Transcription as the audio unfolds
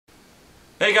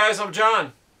Hey guys, I'm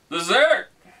John. This is Eric.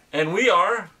 And we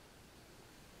are...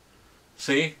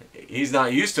 See, he's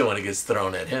not used to when it gets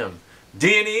thrown at him.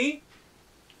 D&E.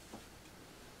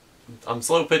 I'm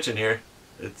slow pitching here.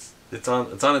 It's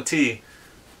on a tee.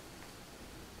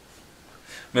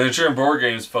 Miniature and board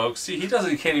games, folks. See, he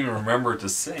can't even remember to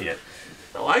say it.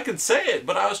 No, I can say it,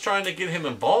 but I was trying to get him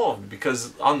involved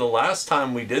because on the last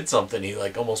time we did something, he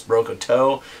like almost broke a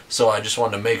toe. So I just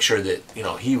wanted to make sure that, you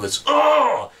know, he was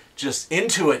just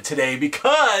into it today,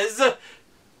 because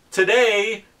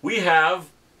today we have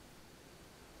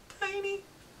tiny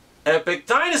epic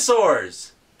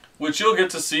dinosaurs, which you'll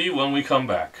get to see when we come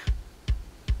back.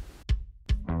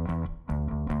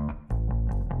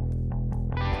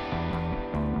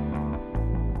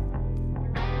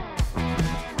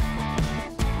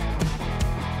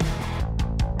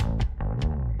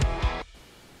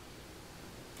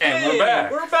 And we're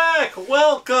back. We're back.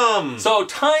 Welcome. So,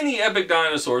 tiny epic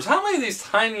dinosaurs. How many of these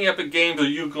tiny epic games are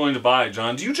you going to buy,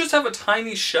 John? Do you just have a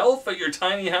tiny shelf at your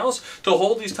tiny house to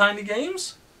hold these tiny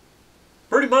games?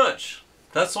 Pretty much.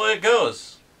 That's the way it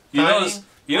goes. You notice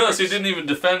he didn't even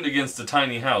defend against the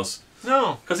tiny house.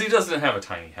 No. Because he doesn't have a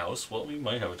tiny house. Well, we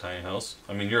might have a tiny house.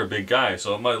 I mean, you're a big guy,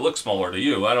 so it might look smaller to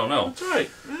you. I don't know. That's right.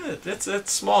 Yeah,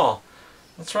 it's small.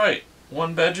 That's right.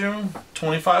 1 bedroom,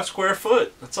 25 square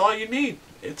foot. That's all you need.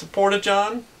 It's a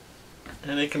porta-john,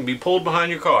 and it can be pulled behind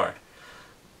your car.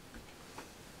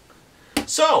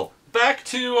 So, back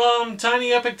to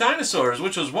Tiny Epic Dinosaurs,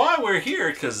 which is why we're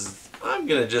here, because I'm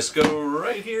going to just go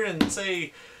right here and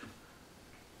say,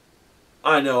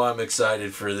 I know I'm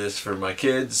excited for this for my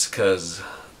kids, because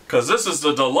this is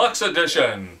the deluxe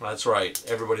edition. That's right.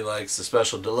 Everybody likes the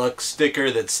special deluxe sticker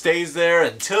that stays there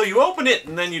until you open it,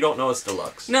 and then you don't know it's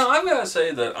deluxe. Now, I've got to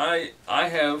say that I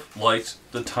have liked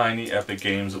the tiny epic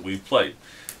games that we've played.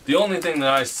 The only thing that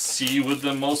I see with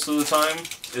them most of the time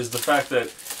is the fact that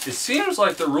it seems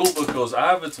like the rulebook goes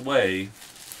out of its way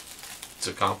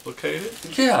to complicate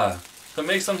it? Yeah, to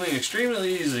make something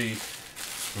extremely easy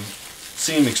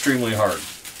seem extremely hard.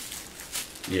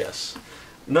 Yes.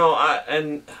 No,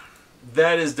 and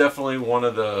that is definitely one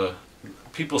of the...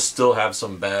 People still have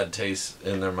some bad taste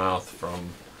in their mouth from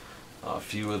a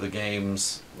few of the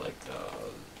games, like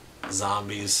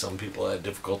Zombies. Some people had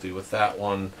difficulty with that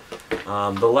one.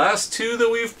 The last two that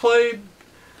we've played,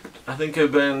 I think,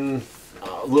 have been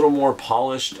a little more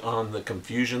polished on the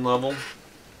confusion level.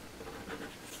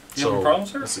 You having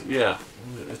problems here? Yeah.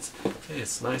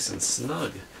 It's nice and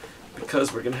snug,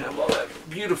 because we're going to have all that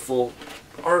beautiful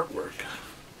artwork.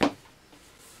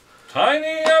 Tiny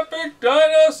epic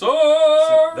dinosaurs!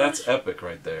 See, that's epic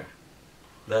right there.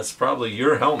 That's probably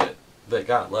your helmet that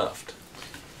got left.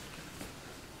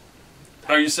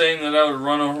 Are you saying that I would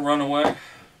run away?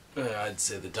 I'd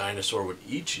say the dinosaur would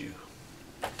eat you.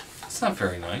 That's not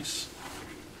very nice.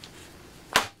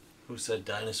 Who said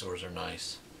dinosaurs are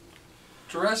nice?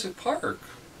 Jurassic Park.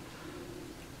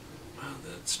 Well,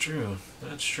 that's true.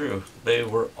 That's true. They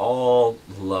were all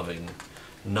loving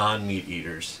non-meat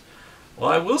eaters. Well,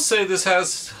 I will say this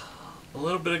has a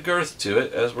little bit of girth to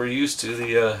it, as we're used to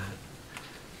the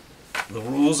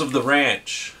rules of the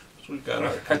ranch. So we've got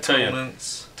our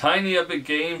components. Tiny epic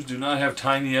games do not have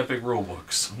tiny epic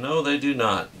rulebooks. No, they do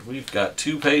not. We've got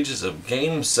 2 pages of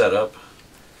game setup,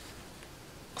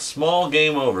 small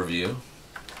game overview.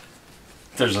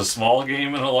 There's a small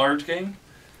game and a large game?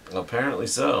 Apparently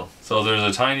so. So there's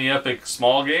a tiny epic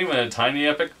small game and a tiny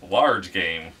epic large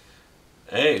game.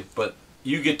 Hey, but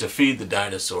you get to feed the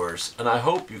dinosaurs, and I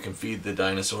hope you can feed the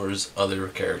dinosaurs other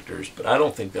characters, but I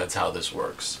don't think that's how this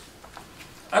works.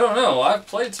 I don't know. I've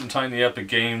played some tiny epic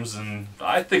games, and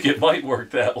I think it might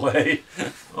work that way.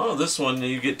 Oh, this one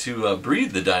you get to breed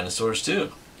the dinosaurs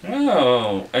too.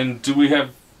 Oh, and do we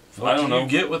have... What I don't know. You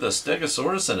get with a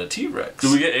Stegosaurus and a T-Rex.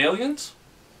 Do we get aliens?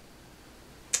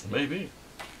 Maybe.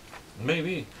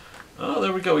 Maybe. Oh,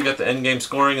 there we go. We got the end game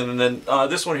scoring, and then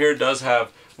this one here does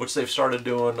have, which they've started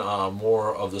doing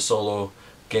more of the solo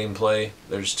gameplay.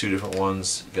 There's 2 different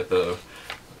ones. You get the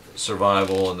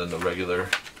survival and then the regular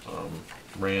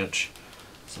ranch.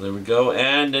 So there we go.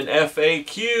 And an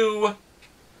FAQ,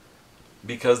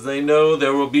 because they know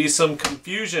there will be some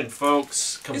confusion,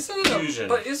 folks. Confusion.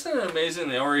 But isn't it amazing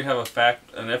they already have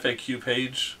an FAQ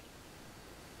page?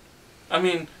 I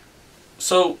mean,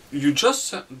 so you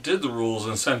just did the rules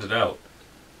and sent it out,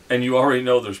 and you already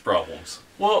know there's problems.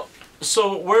 Well,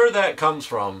 so where that comes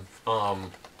from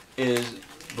is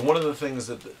one of the things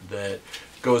that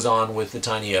goes on with the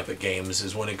Tiny Epic games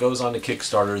is when it goes on to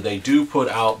Kickstarter, they do put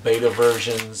out beta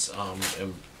versions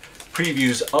and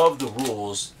previews of the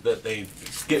rules that they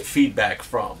get feedback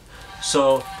from.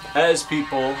 So as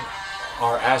people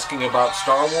are asking about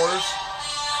Star Wars,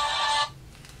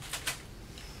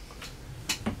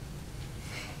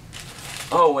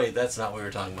 Oh wait, that's not what we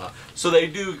were talking about. So they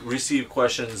do receive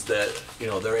questions that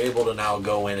they're able to now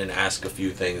go in and ask a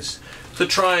few things to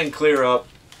try and clear up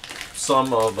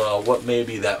some of what may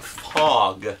be that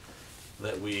fog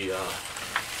that we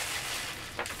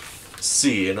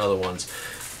see in other ones.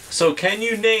 So can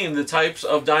you name the types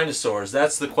of dinosaurs?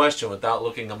 That's the question without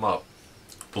looking them up.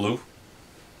 Blue,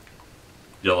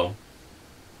 yellow,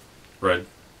 red,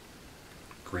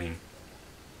 green,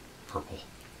 purple.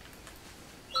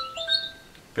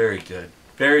 Very good.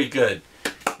 Very good.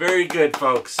 Very good,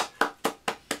 folks.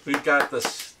 We've got the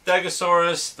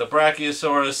Stegosaurus, the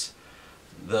Brachiosaurus,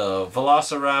 the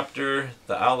Velociraptor,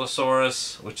 the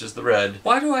Allosaurus, which is the red.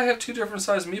 Why do I have 2 different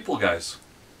sized meeple guys?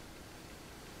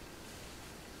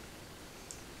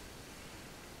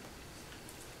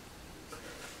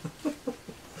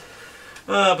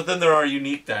 But then there are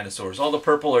unique dinosaurs. All the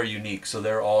purple are unique, so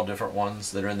they're all different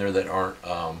ones that are in there that aren't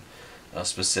a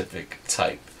specific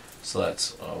type. So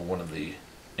that's one of the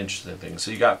interesting things.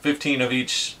 So you got 15 of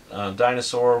each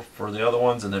dinosaur for the other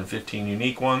ones, and then 15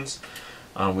 unique ones.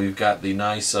 We've got the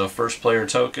nice first player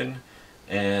token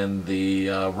and the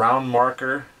round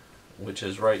marker, which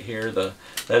is right here.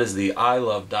 That is the I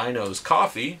Love Dinos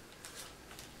coffee.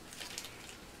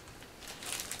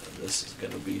 And this is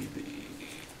going to be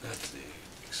that's the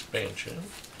expansion.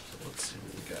 So let's see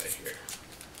what we got here.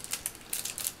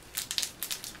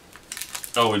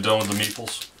 Oh, we're done with the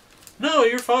meeples? No,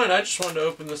 you're fine. I just wanted to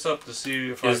open this up to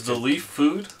see if Is the leaf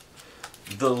food?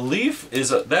 The leaf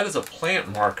is a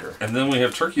plant marker. And then we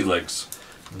have turkey legs.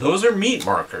 Those are meat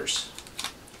markers.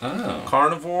 Oh.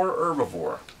 Carnivore,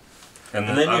 herbivore. And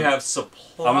then you have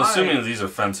supply. I'm assuming these are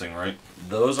fencing, right?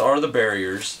 Those are the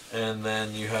barriers. And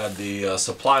then you have the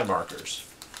supply markers.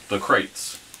 The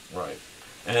crates. Right.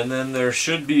 And then there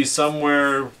should be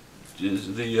somewhere,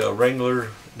 is the Wrangler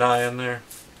die in there?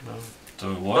 No.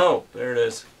 The what? Oh, there it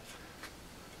is.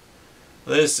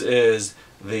 This is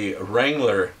the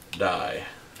Wrangler die.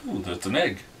 Ooh, that's an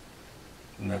egg.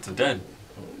 And that's a dead.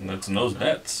 And that's in those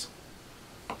nets.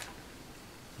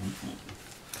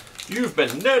 You've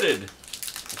been netted.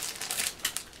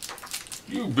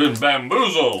 You've been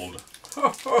bamboozled.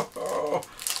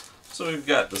 So we've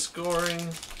got the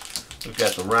scoring. We've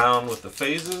got the round with the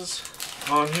phases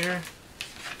on here.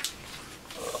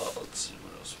 Let's see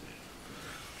what else we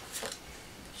have.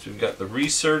 So we've got the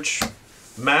research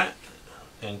mat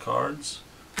and cards.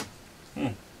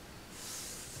 Looks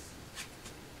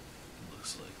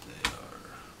like they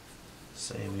are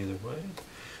same either way.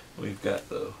 We've got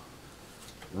the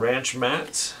ranch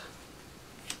mats.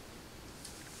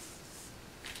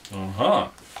 Uh-huh.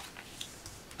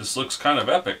 This looks kind of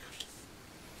epic.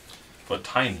 But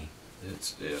tiny.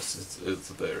 It's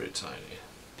very tiny.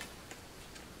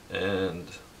 And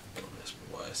don't ask me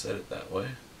why I said it that way.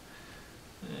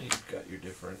 You've got your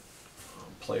different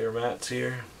player mats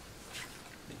here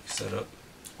that you set up.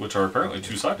 Which are apparently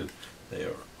 2-sided. They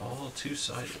are all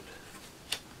 2-sided.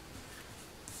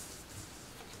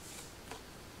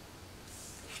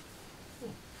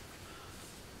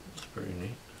 That's pretty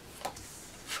neat.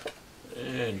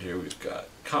 And here we've got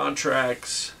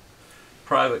contracts,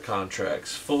 private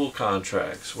contracts, full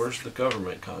contracts. Where's the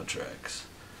government contracts?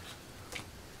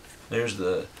 Here's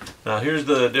the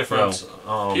difference.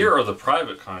 Well, here are the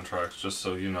private contracts, just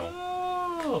so you know.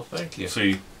 Oh, thank you.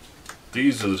 See,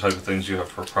 these are the type of things you have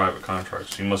for private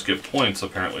contracts. You must get points,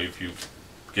 apparently, if you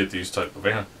get these type of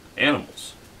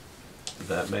animals.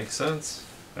 That makes sense.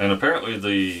 And apparently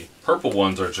the purple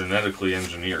ones are genetically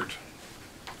engineered.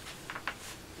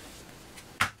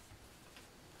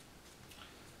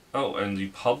 Oh, and the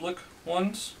public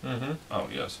ones? Mm-hmm. Oh,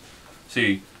 yes.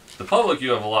 See, the public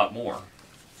you have a lot more.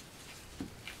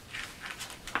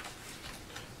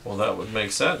 Well, that would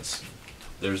make sense.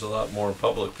 There's a lot more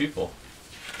public people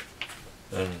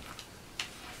than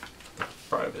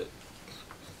private.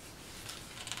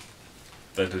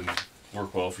 That didn't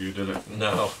work well for you, did it?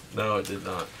 No, it did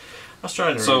not. I was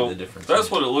trying to So read the difference.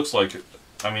 that's what it looks like.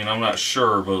 I mean, I'm not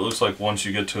sure, but it looks like once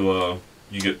you get to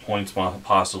you get points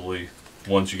possibly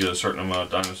once you get a certain amount of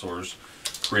dinosaurs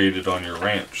created on your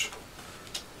ranch.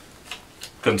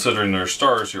 Considering they're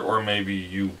stars here, or maybe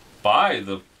you buy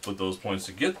with those points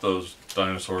to get those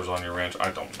dinosaurs on your ranch.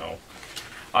 I don't know.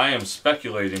 I am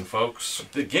speculating, folks.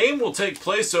 The game will take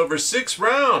place over 6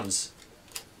 rounds.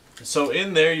 So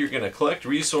in there, you're going to collect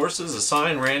resources,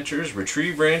 assign ranchers,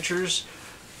 retrieve ranchers,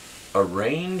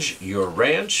 arrange your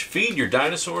ranch, feed your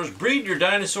dinosaurs, breed your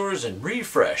dinosaurs, and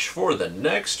refresh for the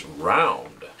next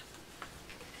round.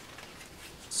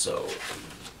 So...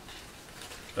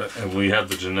 and we have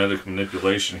the genetic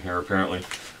manipulation here, apparently.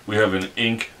 We have an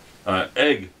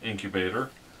egg incubator.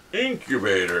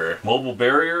 Incubator. Mobile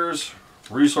barriers,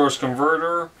 Resource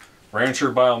Converter,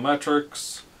 Rancher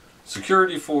Biometrics,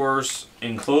 Security Force,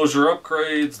 Enclosure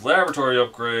Upgrades, Laboratory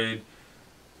Upgrade,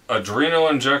 Adrenal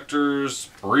Injectors,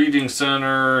 Breeding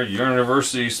Center,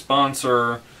 University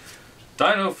Sponsor,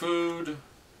 Dino Food,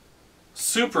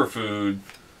 Superfood,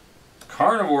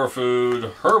 Carnivore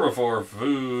Food, Herbivore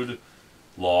Food,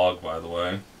 Log, by the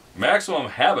way, Maximum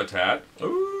Habitat.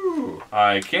 Ooh.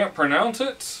 I can't pronounce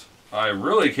it. I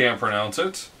really can't pronounce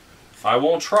it. I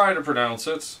won't try to pronounce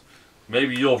it.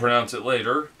 Maybe you'll pronounce it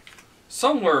later.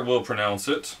 Somewhere we'll pronounce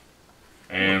it.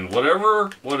 And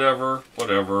whatever.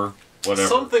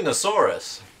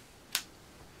 Something-osaurus.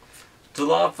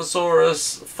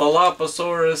 Dilophosaurus,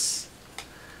 Phaloposaurus,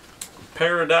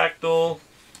 Pterodactyl.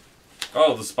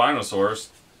 Oh, the Spinosaurus,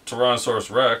 Tyrannosaurus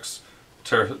Rex,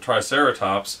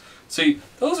 Triceratops. See,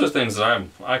 those are things that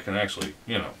I can actually,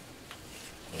 you know.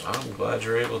 I'm glad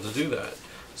you're able to do that.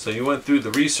 So you went through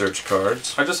the research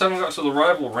cards. I just haven't got to the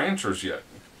rival ranchers yet.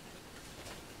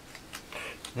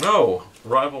 No,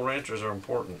 rival ranchers are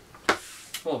important.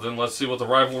 Well, then let's see what the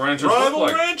rival ranchers look Rival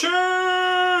like.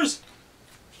 ranchers!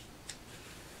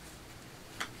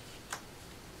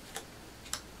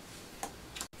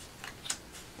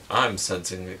 I'm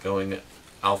sensing it going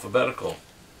alphabetical.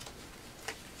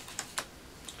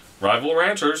 Rival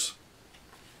ranchers.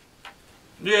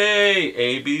 Yay!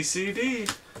 A, B, C, D.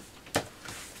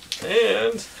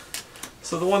 And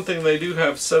so the one thing they do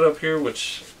have set up here,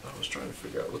 which I was trying to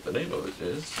figure out what the name of it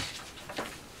is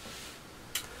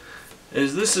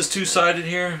this is two-sided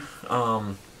here.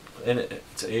 And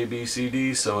it's A, B, C,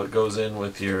 D, so it goes in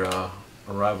with your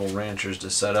rival ranchers to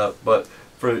set up. But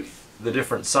for the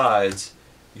different sides,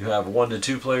 you have 1 to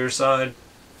 2 player side,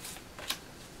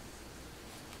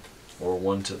 or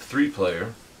 1 to 3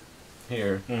 player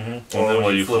here. Mm-hmm. And Or then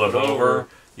when you flip it over,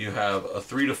 you have a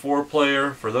 3 to 4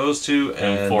 player for those two,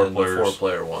 and 4 then players. The 4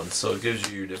 player one. So it gives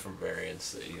you your different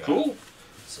variants that you have. Cool.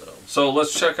 So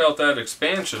let's check out that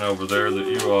expansion over there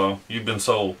that you've been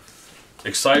so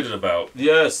excited about.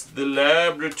 yes, the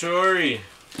laboratory.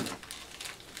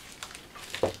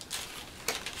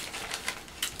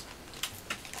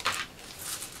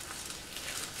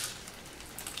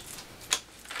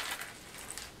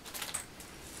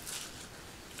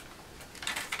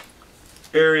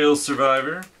 Aerial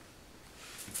Survivor, a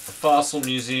Fossil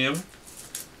Museum,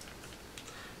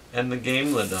 and the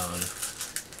Gamelyn.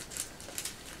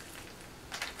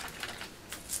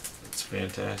 It's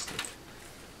fantastic.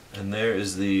 And there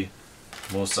is the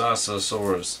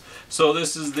Mosasaurus. So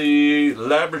this is the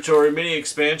laboratory mini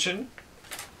expansion.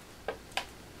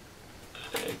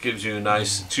 It gives you a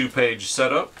nice 2-page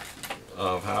setup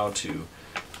of how to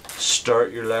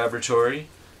start your laboratory.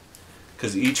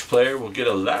 Because each player will get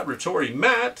a laboratory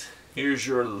mat. Here's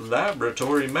your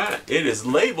laboratory mat. It is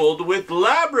labeled with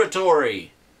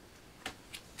laboratory.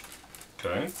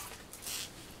 Okay.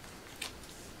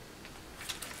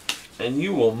 And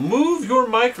you will move your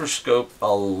microscope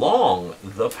along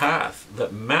the path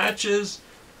that matches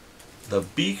the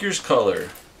beaker's color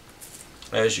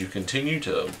as you continue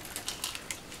to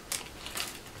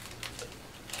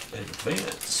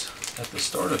advance at the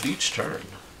start of each turn.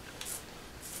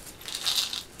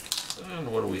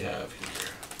 And what do we have here?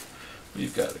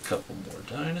 We've got a couple more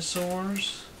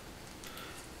dinosaurs.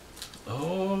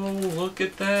 Oh, look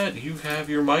at that. You have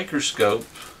your microscope.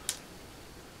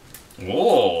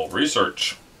 Whoa,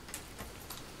 research.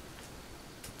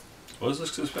 What is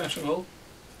this expansion called?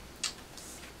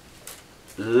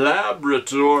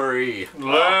 Laboratory.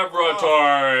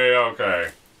 Laboratory,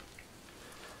 okay.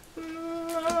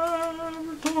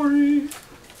 Laboratory.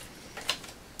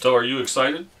 So are you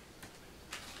excited?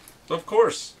 Of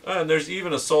course. And there's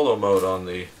even a solo mode on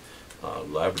the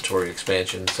laboratory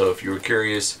expansion. So if you were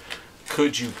curious,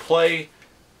 could you play?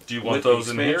 Do you want those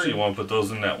in here or you want to put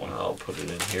those in that one? I'll put it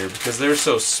in here because they're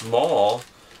so small.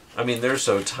 I mean, they're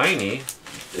so tiny.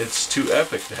 It's too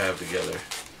epic to have together.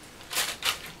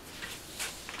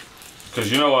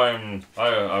 Because you know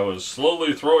I was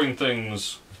slowly throwing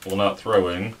things. Well, not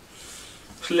throwing.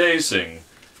 Placing.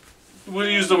 We'll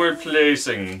use the word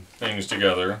placing things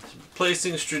together.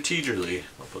 Placing strategically.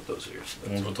 I'll put those here.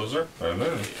 We'll put those there. Right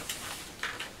there.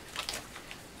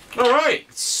 All right.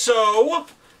 So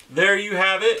there you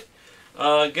have it.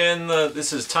 Again,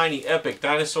 this is Tiny Epic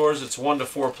Dinosaurs. It's 1 to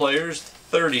 4 players.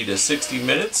 30 to 60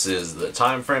 minutes is the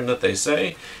time frame that they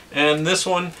say. And this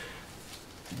one,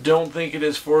 don't think it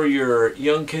is for your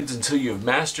young kids until you've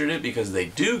mastered it, because they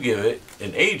do give it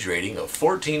an age rating of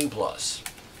 14 plus.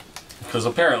 Because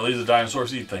apparently the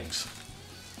dinosaurs eat things.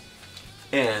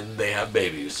 And they have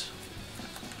babies.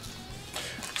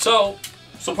 So,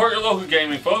 support your local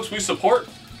gaming, folks. We support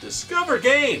Discover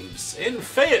Games in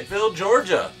Fayetteville,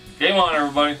 Georgia. Game on,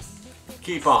 everybody.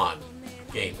 Keep on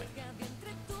gaming.